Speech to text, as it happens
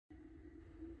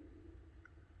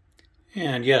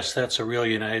And yes, that's a real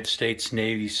United States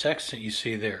Navy sextant you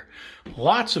see there.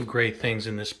 Lots of great things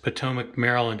in this Potomac,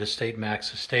 Maryland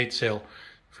EstateMAX estate sale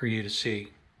for you to see.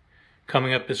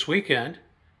 Coming up this weekend,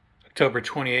 October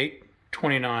 28th,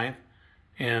 29th,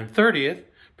 and 30th,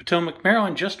 Potomac,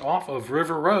 Maryland, just off of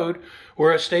River Road,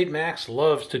 where EstateMAX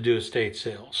loves to do estate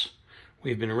sales.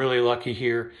 We've been really lucky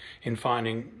here in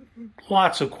finding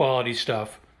lots of quality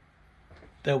stuff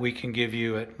that we can give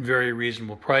you at very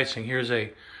reasonable pricing. Here's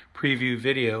a preview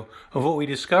video of what we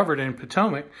discovered in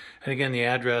Potomac. And again, the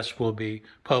address will be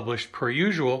published per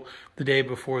usual the day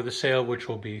before the sale, which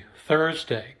will be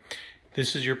Thursday.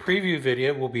 This is your preview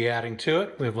video. We'll be adding to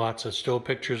it. We have lots of still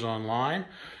pictures online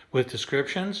with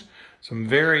descriptions. Some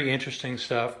very interesting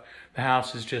stuff. The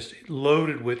house is just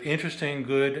loaded with interesting,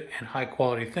 good, and high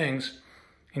quality things,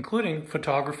 including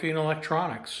photography and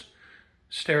electronics,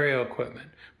 stereo equipment,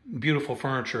 beautiful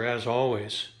furniture as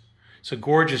always. It's a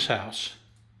gorgeous house.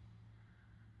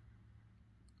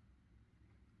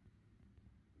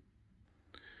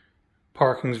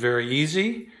 Parking's very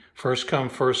easy. First come,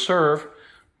 first serve.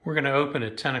 We're going to open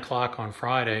at 10 o'clock on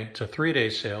Friday. It's a 3-day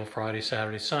sale, Friday,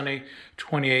 Saturday, Sunday,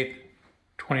 28th,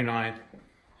 29th,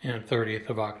 and 30th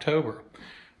of October.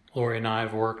 Lori and I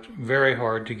have worked very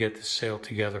hard to get this sale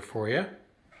together for you.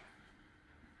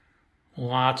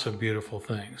 Lots of beautiful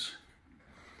things.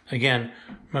 Again,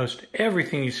 most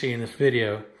everything you see in this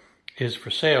video is for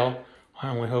sale. I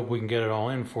only hope we can get it all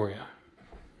in for you.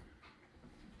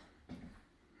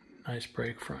 Nice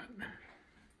break front.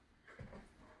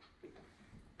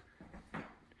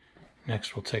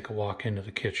 Next, we'll take a walk into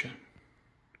the kitchen.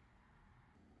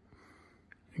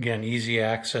 Again, easy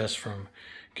access from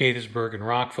Gaithersburg and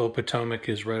Rockville. Potomac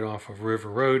is right off of River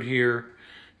Road here.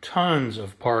 Tons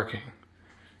of parking.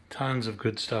 Tons of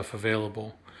good stuff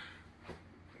available.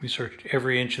 We searched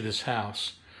every inch of this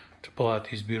house to pull out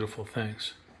these beautiful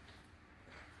things.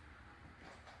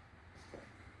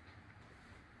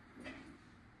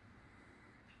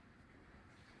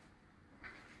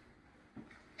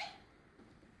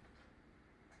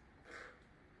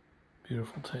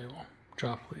 Beautiful table.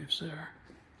 Drop leaves there.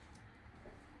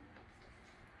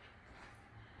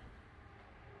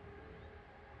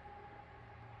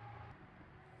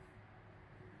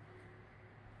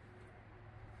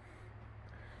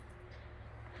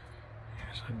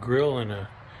 There's a grill and a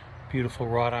beautiful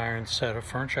wrought iron set of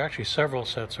furniture. Actually, several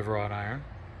sets of wrought iron.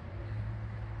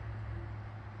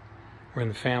 We're in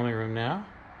the family room now.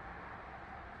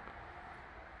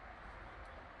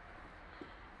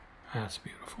 That's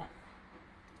beautiful.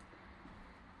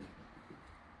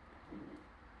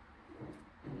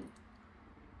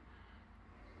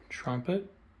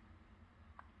 Trumpet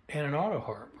and an auto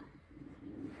harp.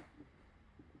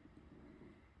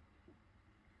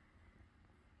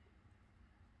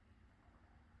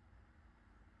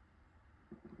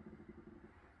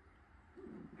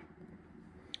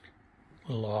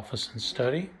 Little office and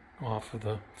study off of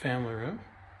the family room.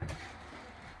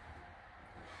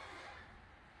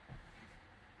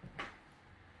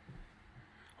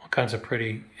 All kinds of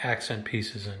pretty accent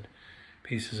pieces and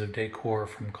pieces of decor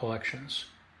from collections.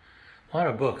 A lot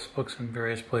of books in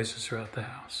various places throughout the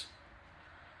house.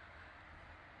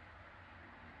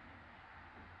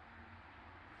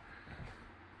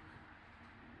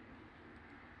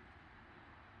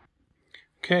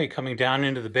 Okay, coming down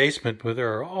into the basement, but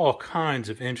there are all kinds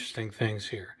of interesting things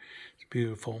here. It's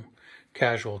beautiful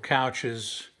casual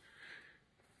couches,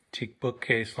 teak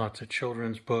bookcase, lots of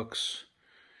children's books.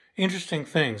 Interesting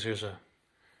things. There's a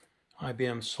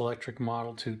IBM Selectric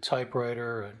Model 2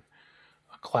 typewriter, and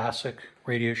classic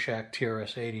Radio Shack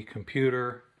TRS-80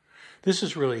 computer. This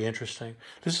is really interesting.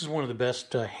 This is one of the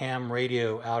best ham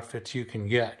radio outfits you can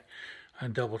get. I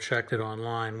double-checked it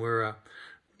online. We're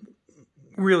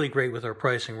really great with our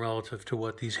pricing relative to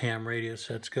what these ham radio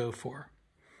sets go for.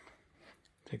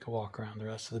 Take a walk around the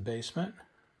rest of the basement.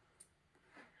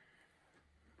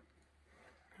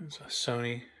 There's a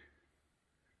Sony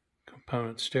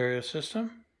component stereo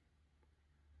system.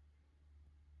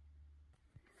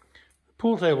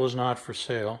 Pool table is not for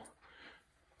sale,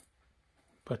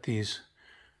 but these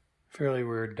fairly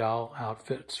weird doll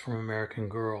outfits from American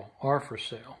Girl are for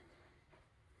sale.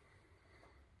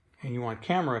 And you want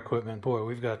camera equipment, boy,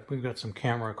 we've got some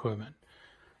camera equipment,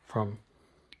 from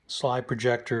slide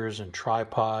projectors and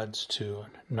tripods to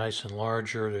nice and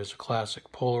larger. There's a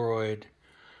classic Polaroid,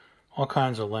 all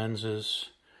kinds of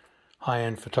lenses,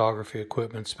 high-end photography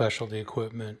equipment, specialty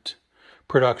equipment,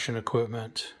 production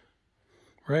equipment.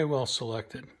 Very well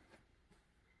selected.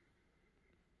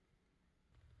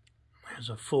 There's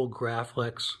a full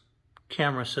Graflex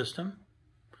camera system.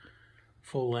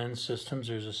 Full lens systems.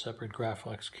 There's a separate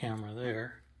Graflex camera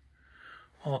there.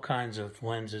 all kinds of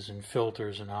lenses and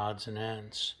filters and odds and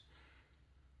ends.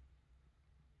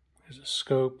 There's a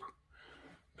scope,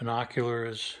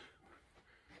 binoculars,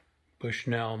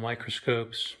 Bushnell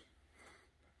microscopes.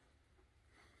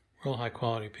 Real high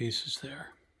quality pieces there.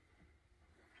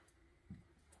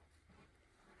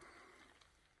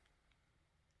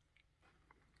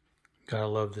 Gotta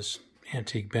love this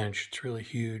antique bench. It's really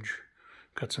huge.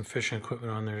 Got some fishing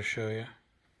equipment on there to show you.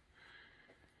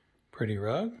 Pretty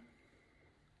rug.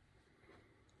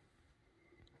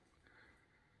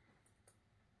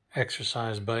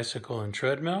 Exercise bicycle and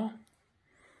treadmill.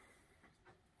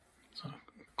 It's a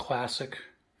classic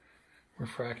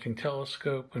refracting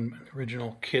telescope and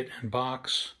original kit and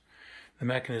box. The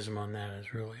mechanism on that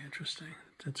is really interesting.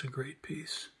 It's a great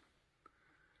piece.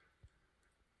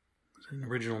 It's an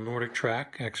original Nordic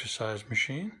track exercise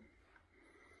machine.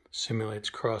 Simulates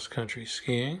cross-country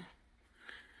skiing.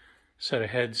 Set of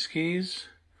head skis.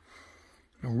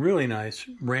 A really nice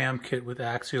ram kit with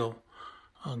axial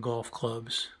golf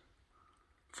clubs.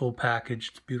 Full package.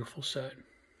 It's a beautiful set.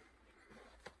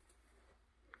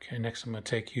 Okay, next I'm going to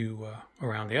take you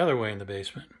around the other way in the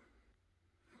basement.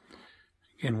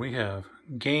 Again, we have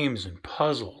games and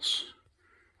puzzles,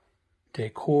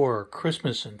 decor,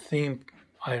 Christmas and theme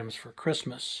items for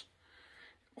Christmas,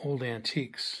 old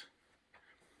antiques,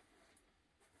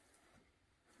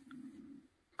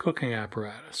 cooking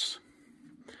apparatus,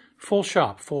 full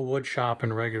shop, full wood shop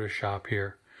and regular shop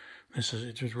here. It's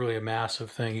just really a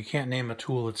massive thing. You can't name a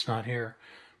tool that's not here.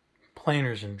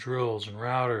 Planers and drills and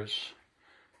routers.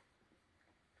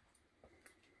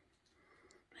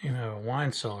 You know, a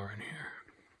wine cellar in here.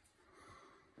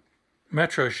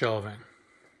 Metro shelving.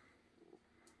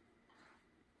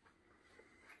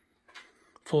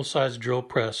 Full-size drill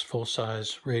press,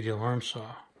 full-size radial arm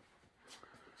saw.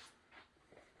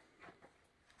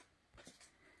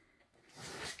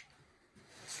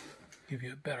 Give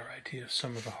you a better idea of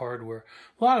some of the hardware.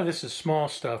 A lot of this is small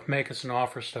stuff, make us and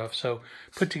offer stuff. So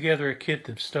put together a kit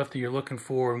of stuff that you're looking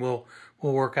for and we'll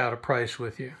work out a price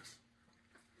with you.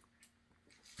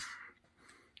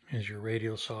 Here's your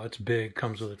radial saw. It's big,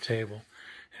 comes with a table.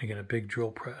 And again, a big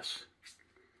drill press.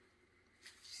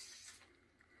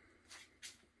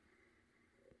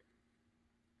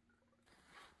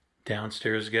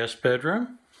 Downstairs guest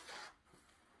bedroom.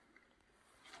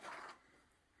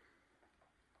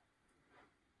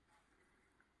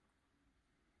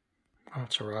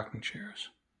 Lots of rocking chairs.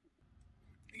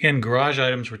 Again, garage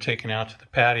items were taken out to the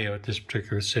patio at this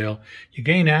particular sale. You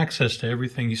gain access to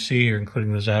everything you see here,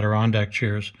 including those Adirondack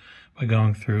chairs, by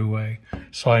going through a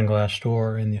sliding glass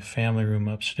door in the family room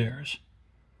upstairs.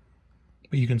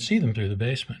 But you can see them through the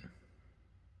basement.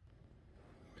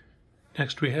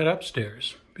 Next we head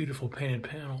upstairs. Beautiful painted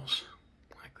panels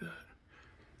like that.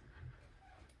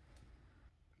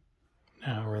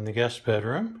 Now we're in the guest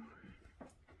bedroom.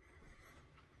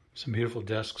 Some beautiful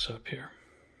desks up here.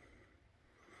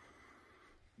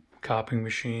 Copying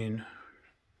machine,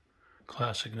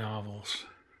 classic novels.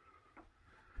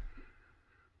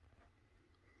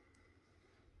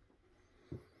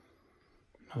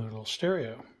 Another little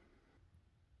stereo.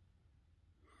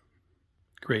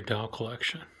 Great doll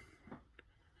collection.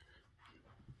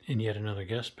 And yet another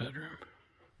guest bedroom.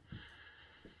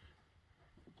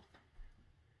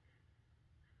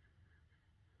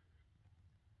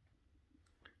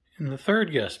 In the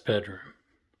third guest bedroom,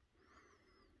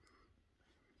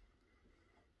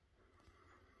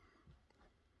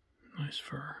 nice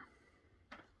fur,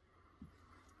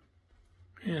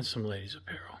 and some ladies'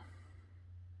 apparel.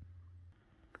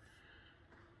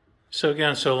 So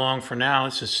again, so long for now.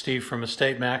 This is Steve from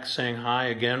EstateMAX saying hi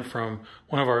again from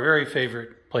one of our very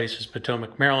favorite places,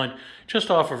 Potomac, Maryland, just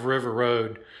off of River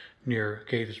Road near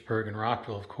Gaithersburg and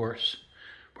Rockville, of course,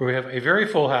 where we have a very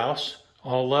full house.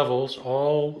 All levels,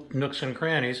 all nooks and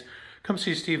crannies. Come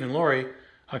see Steve and Lori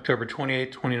October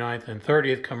 28th, 29th, and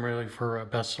 30th. Come really for a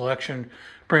best selection.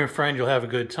 Bring a friend, you'll have a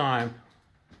good time.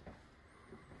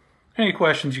 Any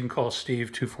questions, you can call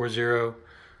Steve,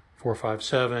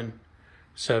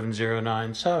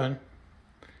 240-457-7097.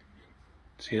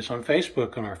 See us on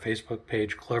Facebook, on our Facebook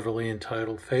page, cleverly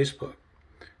entitled Facebook.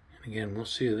 And again, we'll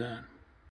see you then.